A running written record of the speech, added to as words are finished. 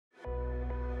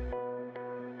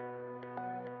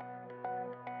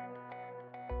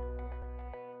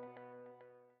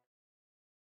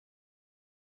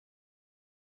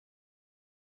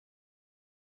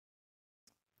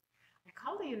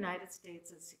the United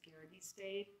States a security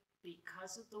state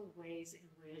because of the ways in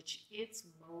which its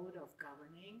mode of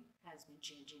governing has been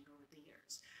changing over the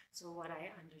years. So what I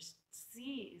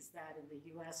see is that in the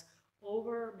US,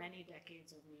 over many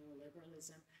decades of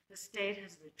neoliberalism, the state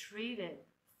has retreated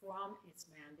from its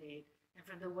mandate and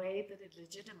from the way that it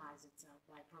legitimizes itself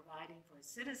by providing for its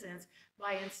citizens,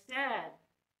 by instead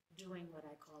doing what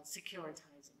I call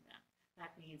securitizing them.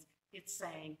 That means it's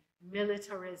saying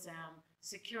militarism,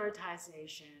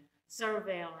 securitization,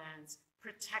 surveillance,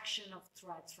 protection of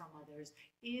threats from others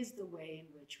is the way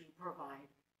in which we provide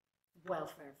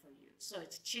welfare for you. So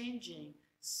it's changing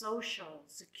social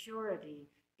security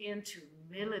into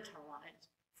militarized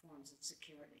forms of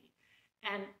security.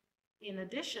 And in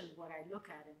addition, what I look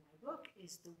at in my book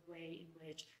is the way in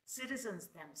which citizens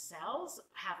themselves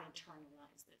have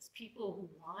internalized this. People who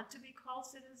want to be called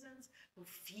citizens, who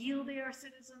feel they are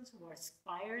citizens, who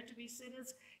aspire to be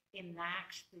citizens,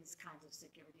 enact these kinds of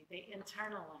security. They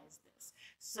internalize this.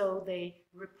 So they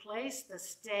replace the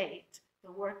state,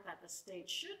 the work that the state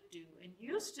should do and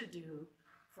used to do,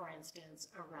 for instance,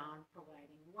 around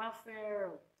providing welfare,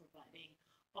 or providing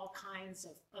all kinds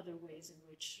of other ways in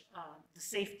which the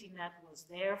safety net was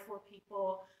there for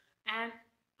people. And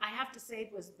I have to say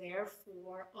it was there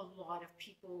for a lot of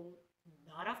people,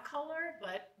 not of color,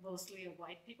 but mostly of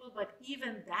white people. But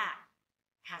even that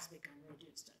has become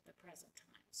reduced at the present time.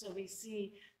 So we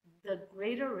see the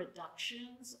greater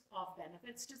reductions of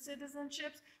benefits to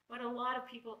citizenships, but a lot of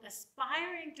people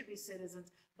aspiring to be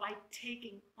citizens by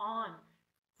taking on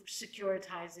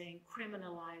securitizing,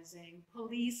 criminalizing,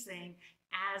 policing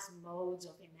as modes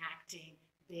of enacting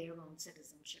their own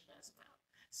citizenship as well.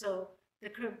 So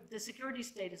the security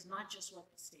state is not just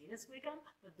what the state has become,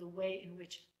 but the way in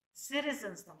which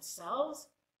citizens themselves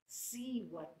see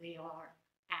what they are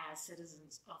as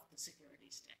citizens of the security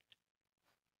state.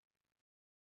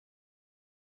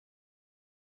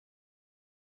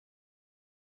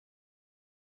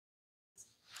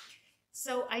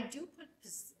 So I do put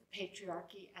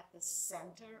patriarchy at the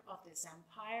center of this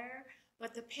empire,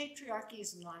 but the patriarchy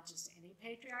is not just any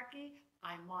patriarchy.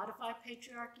 I modify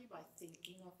patriarchy by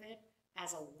thinking of it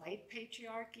as a white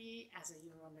patriarchy, as a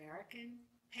Euro-American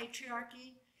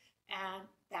patriarchy, and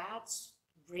that's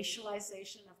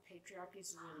racialization of patriarchy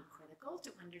is really critical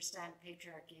to understand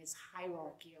patriarchy as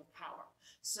hierarchy of power.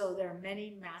 So there are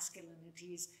many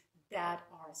masculinities that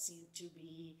are seen to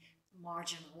be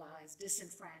marginalized,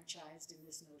 disenfranchised in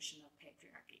this notion of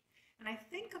patriarchy. And I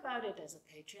think about it as a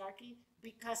patriarchy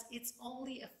because it's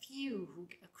only a few who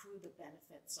accrue the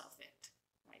benefits of it,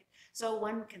 right? So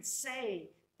one can say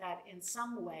that in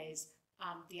some ways,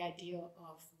 the idea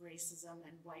of racism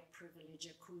and white privilege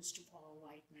accrues to all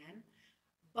white men,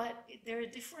 but there are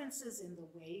differences in the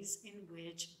ways in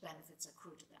which benefits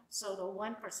accrue to them. So the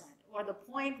 1% or the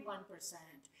 0.1%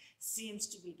 seems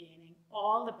to be gaining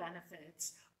all the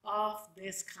benefits of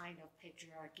this kind of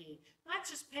patriarchy. Not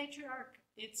just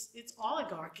it's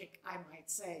oligarchic, I might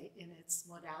say, in its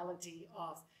modality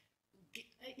of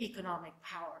economic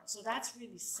power. So that's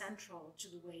really central to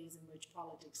the ways in which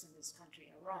politics in this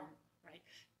country are run, right?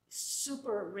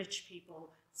 Super rich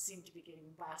people seem to be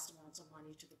giving vast amounts of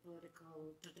money to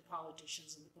the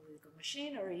politicians and the political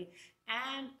machinery,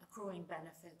 and accruing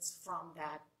benefits from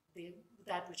that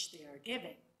which they are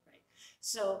giving, right?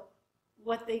 So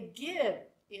what they give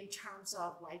in terms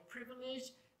of white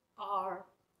privilege are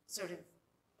sort of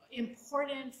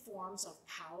important forms of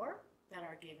power that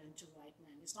are given to white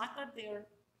men. It's not that they're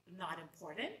not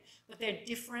important, but they're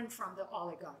different from the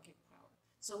oligarchic power.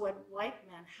 So what white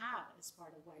men have as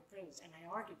part of white privilege, and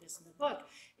I argue this in the book,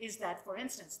 is that, for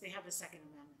instance, they have the Second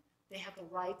Amendment. They have the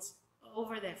rights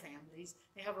over their families.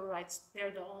 They have the rights.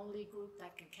 They're the only group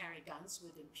that can carry guns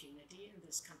with impunity in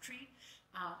this country.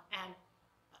 And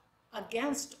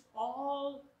against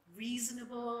all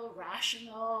reasonable,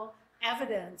 rational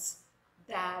evidence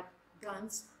that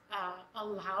guns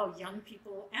allow young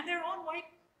people and their own white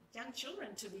young children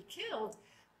to be killed,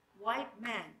 white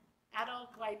men, adult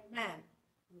white men,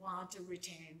 want to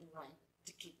retain the right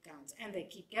to keep guns. And they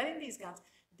keep getting these guns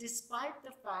despite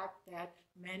the fact that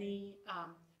many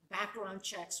background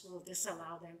checks will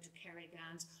disallow them to carry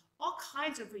guns, all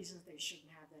kinds of reasons they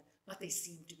shouldn't have them, but they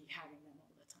seem to be having them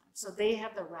all the time. So they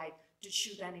have the right to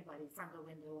shoot anybody from the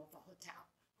window of a hotel.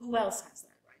 Who else has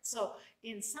that right? So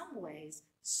in some ways,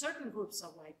 certain groups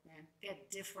of white men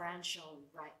get differential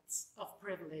rights of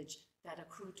privilege that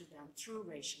accrue to them through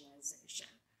racialization,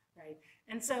 right?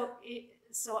 And so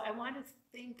I want to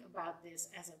think about this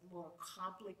as a more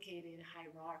complicated,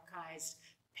 hierarchized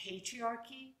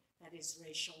patriarchy that is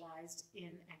racialized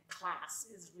in, and class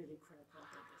is really critical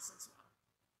to this as well.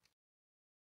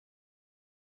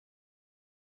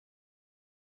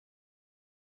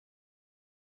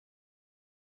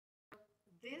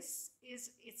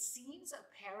 it seems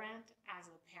apparent as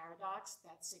a paradox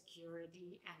that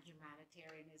security and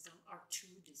humanitarianism are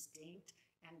two distinct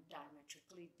and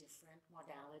diametrically different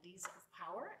modalities of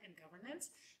power and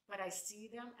governance, but I see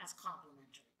them as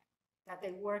complementary, that they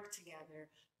work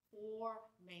together for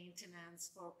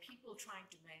maintenance, for people trying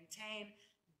to maintain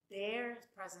their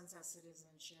presence as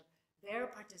citizenship, their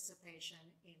participation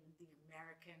in the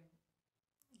American,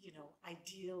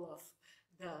 ideal of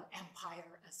the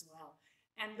empire as well.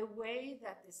 And the way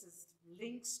that this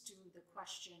links to the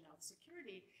question of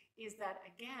security is that,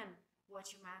 again, what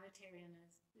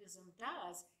humanitarianism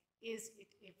does is it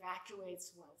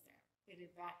evacuates welfare. It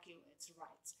evacuates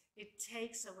rights. It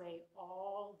takes away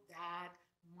all that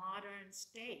modern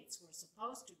states were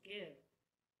supposed to give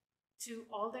to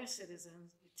all their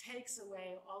citizens. It takes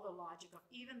away all the logic of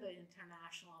even the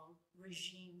international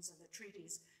regimes and the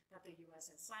treaties that the U.S.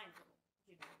 has signed.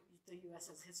 The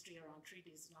U.S.'s history around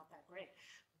treaties is not that great.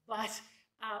 But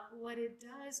what it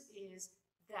does is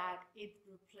that it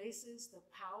replaces the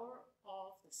power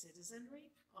of the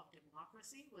citizenry, of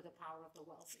democracy, with the power of the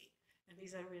wealthy. And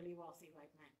these are really wealthy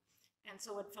white men. And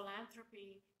so what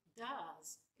philanthropy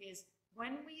does is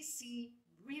when we see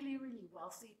really, really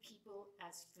wealthy people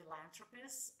as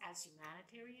philanthropists, as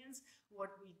humanitarians,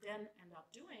 what we then end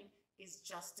up doing is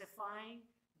justifying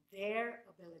their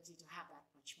ability to have that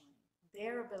much money,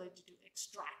 their ability to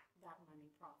extract that money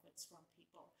profits from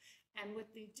people. And what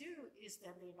they do is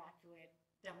then they evacuate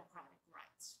democratic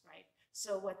rights, right?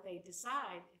 So what they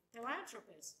decide,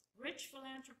 philanthropists, rich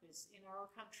philanthropists in our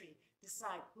country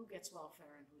decide who gets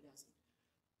welfare and who doesn't,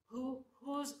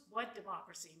 what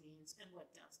democracy means and what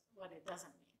it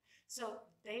doesn't mean. So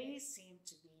they seem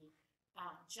to be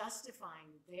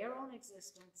justifying their own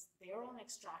existence, their own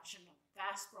extraction of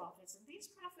vast profits, and these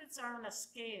profits are on a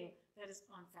scale that is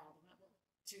unfathomable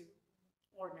to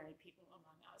ordinary people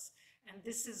among us. And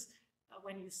this is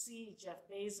when you see Jeff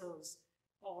Bezos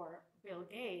or Bill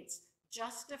Gates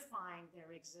justifying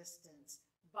their existence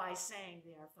by saying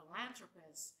they are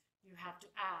philanthropists, you have to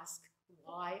ask,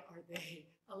 why are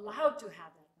they allowed to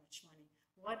have that much money?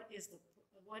 What is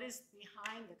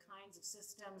behind the kinds of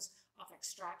systems of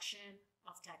extraction,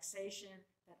 of taxation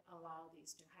that allow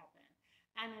these to happen?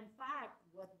 And in fact,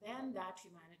 what then that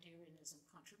humanitarianism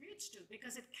contributes to,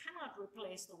 because it cannot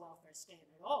replace the welfare state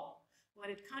at all, what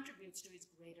it contributes to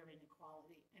is greater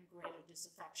inequality and greater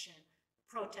disaffection,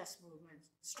 protest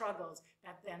movements, struggles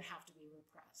that then have to be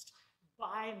repressed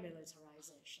by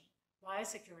militarization, by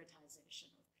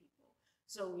securitization of people.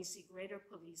 So we see greater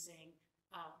policing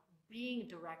being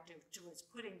directed towards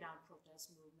putting down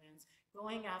protest movements,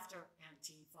 going after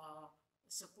Antifa,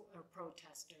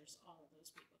 protesters, all of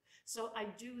those people. So I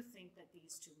do think that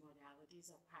these two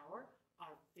modalities of power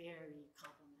are very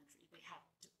complementary.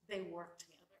 They work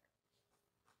together.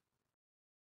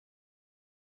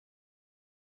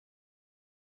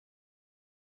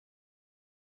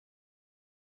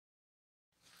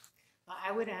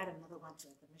 I would add another one to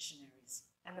it, the missionaries.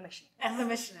 And the missionaries. And the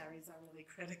missionaries are really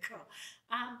critical.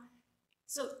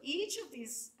 So each of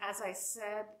these, as I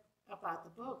said about the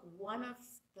book, one of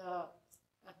the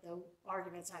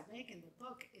arguments I make in the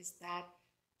book is that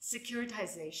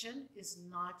securitization is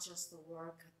not just the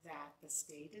work that the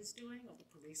state is doing or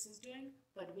the police is doing,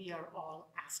 but we are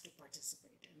all asked to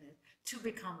participate in it to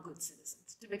become good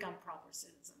citizens, to become proper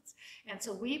citizens. And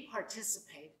so we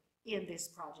participate in this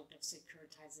project of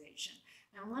securitization.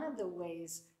 And one of the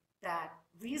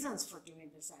reasons for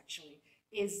doing this actually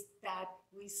is that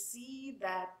we see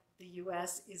that the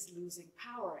US is losing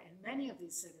power, and many of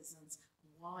these citizens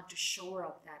want to shore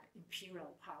up that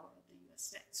imperial power of the US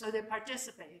state. So they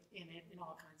participate in it in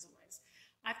all kinds of ways.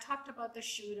 I've talked about the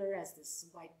shooter as this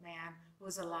white man who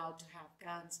is allowed to have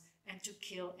guns and to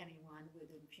kill anyone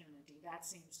with impunity. That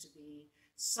seems to be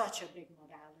such a big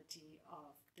modality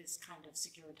of this kind of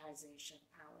securitization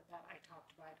power that I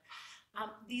talked about.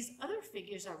 These other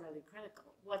figures are really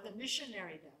critical. What the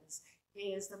missionary does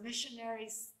is the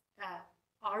missionary's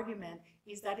argument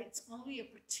is that it's only a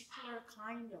particular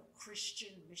kind of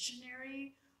Christian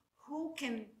missionary who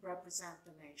can represent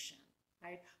the nation,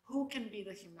 right? Who can be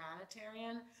the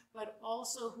humanitarian, but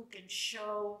also who can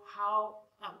show how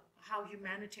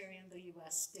humanitarian the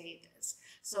US state is.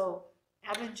 So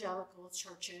evangelical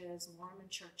churches, Mormon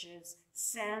churches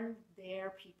send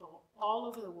their people all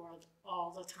over the world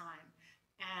all the time.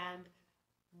 And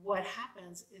what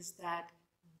happens is that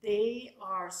they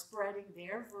are spreading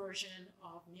their version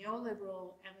of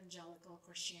neoliberal evangelical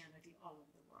Christianity all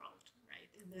over the world,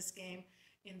 right? In this game,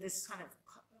 in this kind of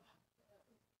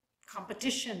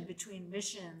competition between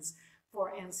missions,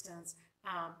 for instance,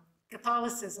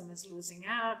 Catholicism is losing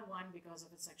out, one, because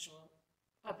of its sexual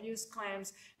abuse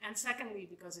claims, and secondly,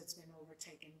 because it's been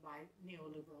overtaken by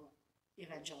neoliberal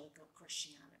evangelical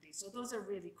Christianity. So those are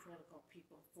really critical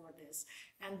people for this.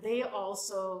 And they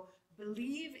also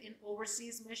believe in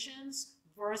overseas missions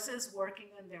versus working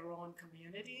in their own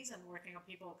communities and working on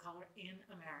people of color in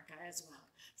America as well.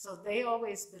 So they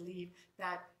always believe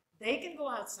that they can go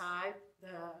outside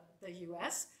the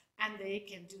US and they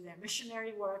can do their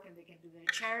missionary work and they can do their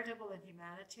charitable and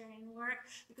humanitarian work,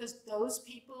 because those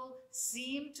people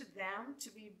seem to them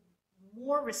to be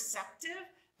more receptive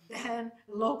than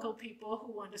local people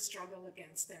who want to struggle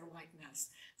against their whiteness.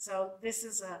 So this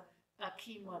is a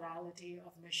key modality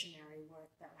of missionary work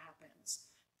that happens.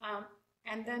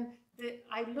 And then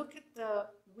I look at the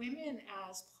women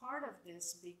as part of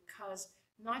this, because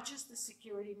not just the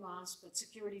security moms, but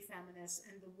security feminists,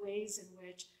 and the ways in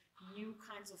which new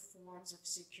kinds of forms of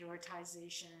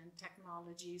securitization,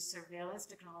 technology, surveillance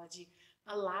technology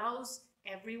allows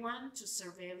everyone to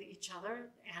surveil each other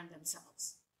and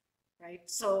themselves, right?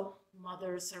 So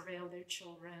mothers surveil their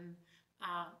children,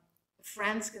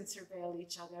 friends can surveil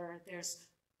each other. There's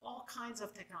all kinds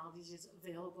of technologies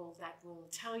available that will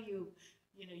tell you,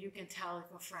 you can tell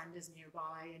if a friend is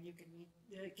nearby, and you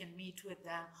can meet with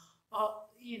them.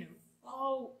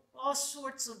 All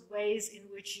sorts of ways in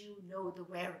which you know the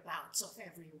whereabouts of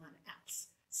everyone else.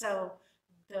 So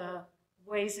the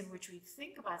ways in which we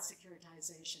think about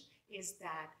securitization is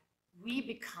that we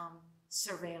become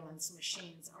surveillance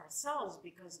machines ourselves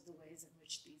because of the ways in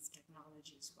which these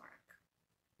technologies work.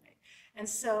 Right? And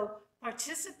so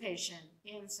participation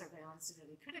in surveillance is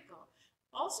really critical.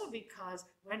 Also because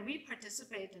when we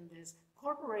participate in this,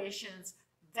 corporations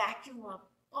vacuum up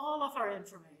all of our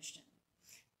information.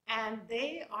 And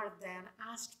they are then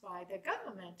asked by the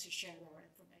government to share their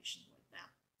information with them.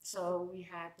 So we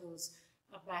had those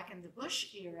back in the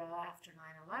Bush era after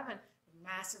 9/11, a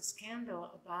massive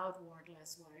scandal about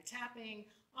warrantless wiretapping,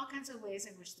 all kinds of ways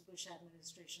in which the Bush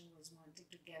administration was wanting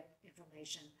to get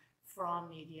information from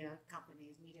media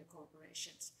companies, media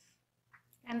corporations.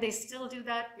 And they still do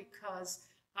that because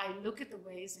I look at the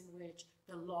ways in which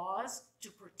the laws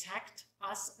to protect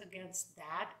us against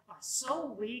that are so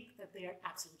weak that they are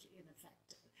absolutely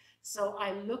ineffective. So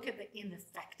I look at the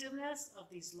ineffectiveness of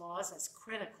these laws as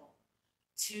critical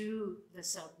to the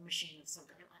machine of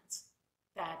surveillance,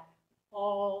 that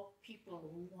all people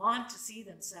who want to see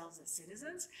themselves as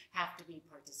citizens have to be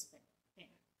participants in it.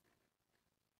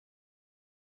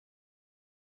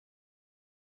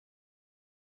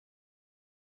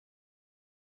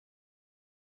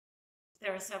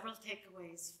 There are several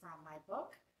takeaways from my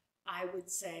book. I would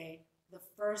say the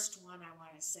first one I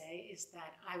want to say is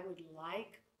that I would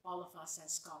like all of us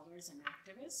as scholars and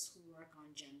activists who work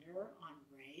on gender, on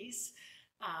race,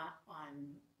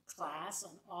 on class,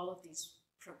 on all of these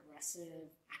progressive,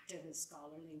 activist,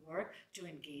 scholarly work to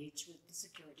engage with the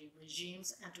security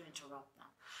regimes and to interrupt them.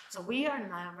 So we are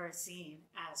never seen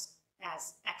as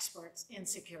experts in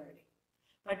security,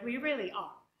 but we really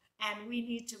are. And we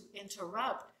need to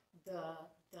interrupt the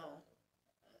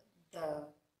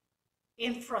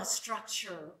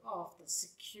infrastructure of the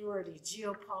security,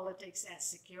 geopolitics as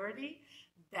security,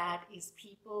 that is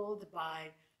peopled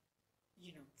by,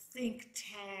 think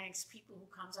tanks, people who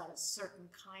comes out of certain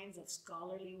kinds of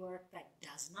scholarly work that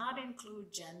does not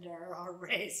include gender or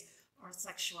race or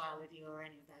sexuality or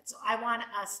any of that. So I want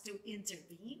us to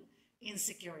intervene in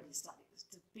security studies,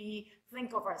 to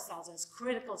think of ourselves as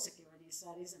critical security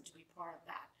studies and to be part of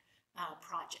that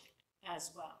project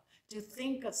as well. To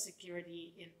think of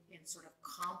security in sort of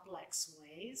complex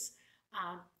ways,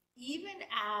 even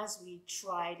as we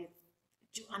try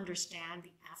to understand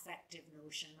the affective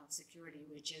notion of security,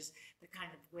 which is the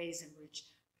kind of ways in which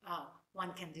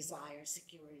one can desire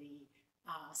security,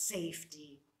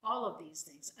 safety, all of these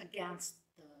things against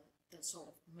the sort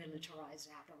of militarized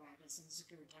apparatus and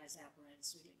securitized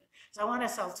apparatus we live in. So I want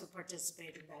us all to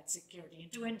participate in that security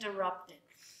and to interrupt it.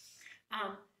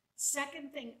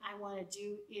 Second thing I want to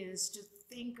do is to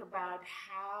think about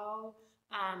how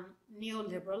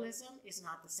neoliberalism is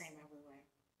not the same everywhere.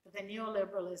 But the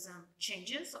neoliberalism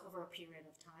changes over a period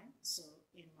of time. So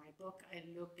in my book, I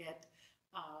look at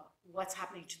what's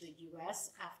happening to the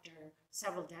US after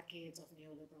several decades of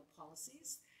neoliberal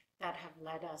policies that have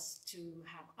led us to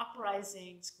have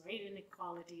uprisings, great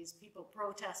inequalities, people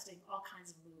protesting, all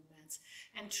kinds of movements.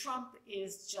 And Trump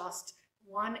is just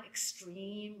one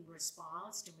extreme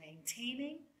response to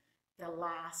maintaining the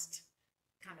last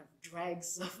kind of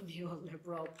dregs of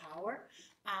neoliberal power.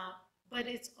 But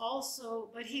he's also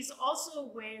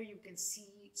where you can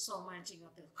see so much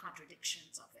of the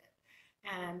contradictions of it.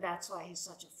 And that's why he's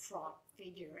such a fraught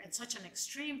figure and such an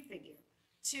extreme figure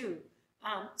too.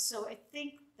 So I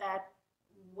think that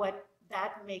what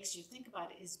that makes you think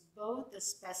about is both the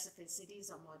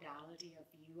specificities of modality of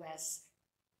US,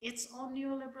 its own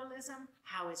neoliberalism,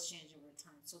 how it's changed over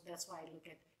time. So that's why I look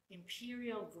at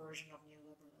imperial version of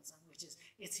neoliberalism, which is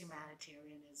its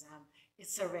humanitarianism,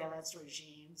 its surveillance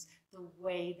regimes, the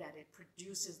way that it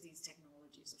produces these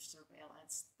technologies of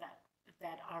surveillance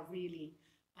that are really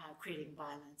creating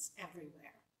violence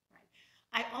everywhere. Right?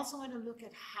 I also want to look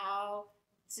at how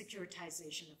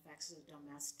securitization affects the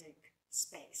domestic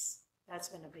space. That's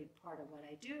been a big part of what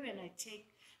I do, and I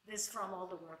take this from all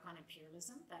the work on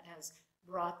imperialism that has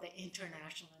brought the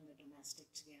international and the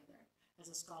domestic together. As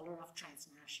a scholar of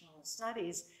transnational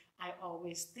studies, I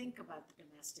always think about the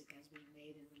domestic as being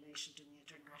made in relation to the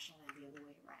international and the other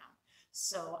way around.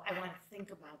 So I want to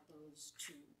think about those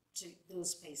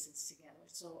those spaces together.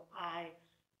 So I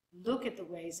look at the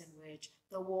ways in which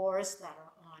the wars that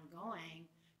are ongoing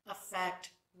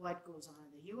affect what goes on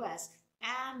in the US,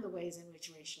 and the ways in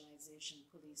which racialization,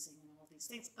 policing, and all these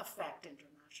things affect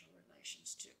international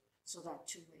relations too. So that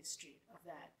two-way street of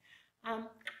that.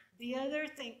 The other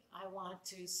thing I want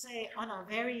to say on a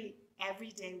very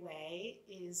everyday way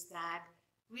is that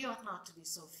we ought not to be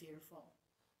so fearful.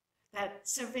 That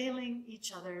surveilling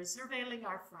each other, surveilling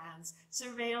our friends,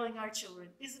 surveilling our children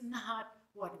is not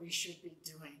what we should be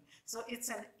doing. So it's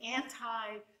an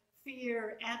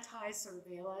anti-fear,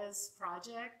 anti-surveillance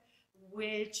project,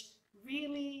 which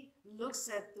really looks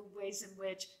at the ways in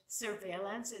which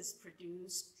surveillance is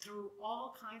produced through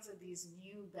all kinds of these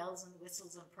new bells and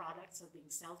whistles and products that are being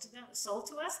sold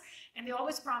to us. And they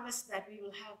always promise that we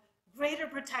will have greater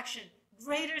protection,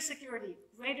 greater security,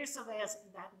 greater surveillance,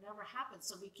 and that never happens.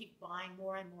 So we keep buying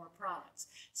more and more products.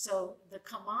 So the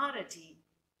commodity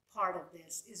part of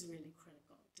this is really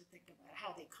critical to think about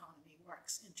how the economy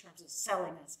works in terms of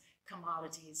selling us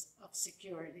commodities of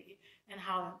security and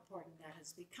how important that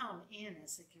has become in a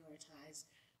securitized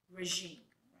regime,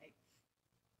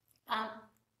 right?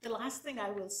 The last thing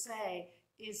I will say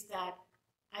is that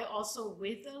I also,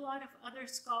 with a lot of other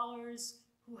scholars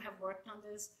who have worked on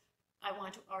this, I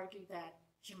want to argue that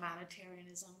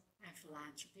humanitarianism and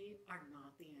philanthropy are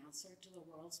not the answer to the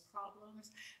world's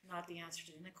problems, not the answer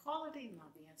to inequality,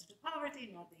 not the answer to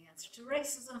poverty, not the answer to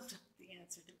racism, not the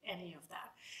answer to any of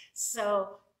that.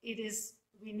 So it is,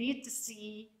 we need to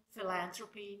see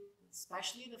philanthropy,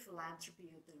 especially the philanthropy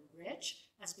of the rich,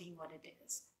 as being what it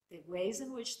is. The ways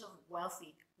in which the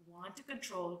wealthy want to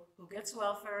control who gets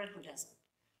welfare and who doesn't,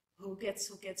 who gets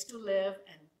to live,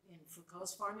 and in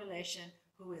Foucault's formulation,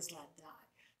 who is let die.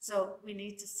 So we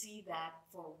need to see that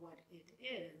for what it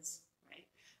is, right?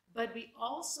 But we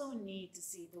also need to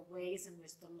see the ways in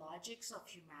which the logics of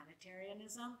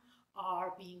humanitarianism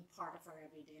are being part of our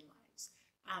everyday lives.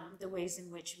 The ways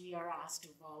in which we are asked to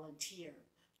volunteer,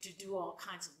 to do all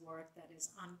kinds of work that is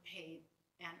unpaid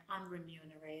and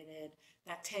unremunerated,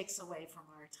 that takes away from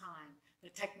our time. The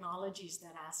technologies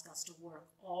that ask us to work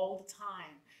all the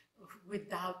time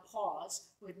without pause,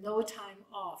 with no time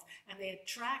off, and they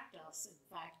attract us, in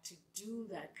fact, to do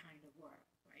that kind of work,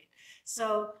 right?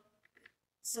 So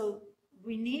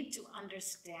we need to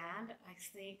understand, I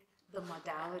think, the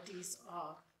modalities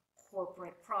of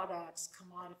corporate products,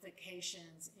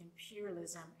 commodifications,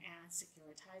 imperialism, and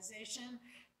securitization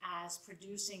as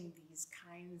producing these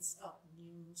kinds of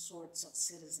new sorts of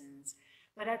citizens.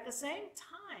 But at the same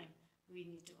time, we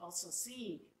need to also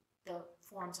see the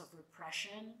forms of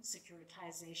repression,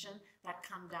 securitization that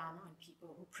come down on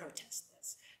people who protest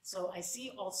this. So I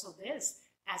see also this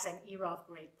as an era of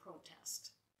great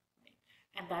protest. Right?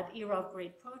 And that era of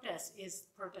great protest is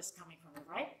protest coming from the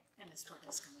right and is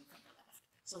protest coming from the left.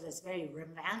 So there's very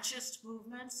revanchist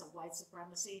movements of white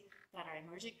supremacy that are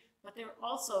emerging, but there are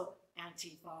also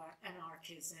Antifa,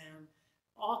 anarchism,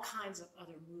 all kinds of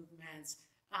other movements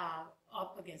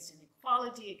up against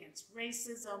inequality, against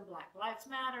racism, Black Lives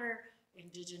Matter,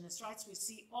 indigenous rights. We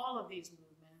see all of these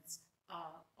movements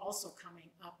also coming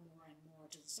up more and more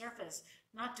to the surface,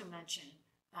 not to mention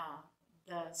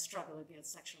the struggle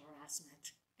against sexual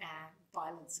harassment and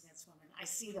violence against women. I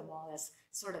see them all as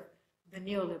sort of the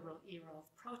neoliberal era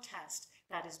of protest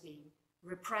that is being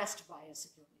repressed by a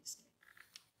security state.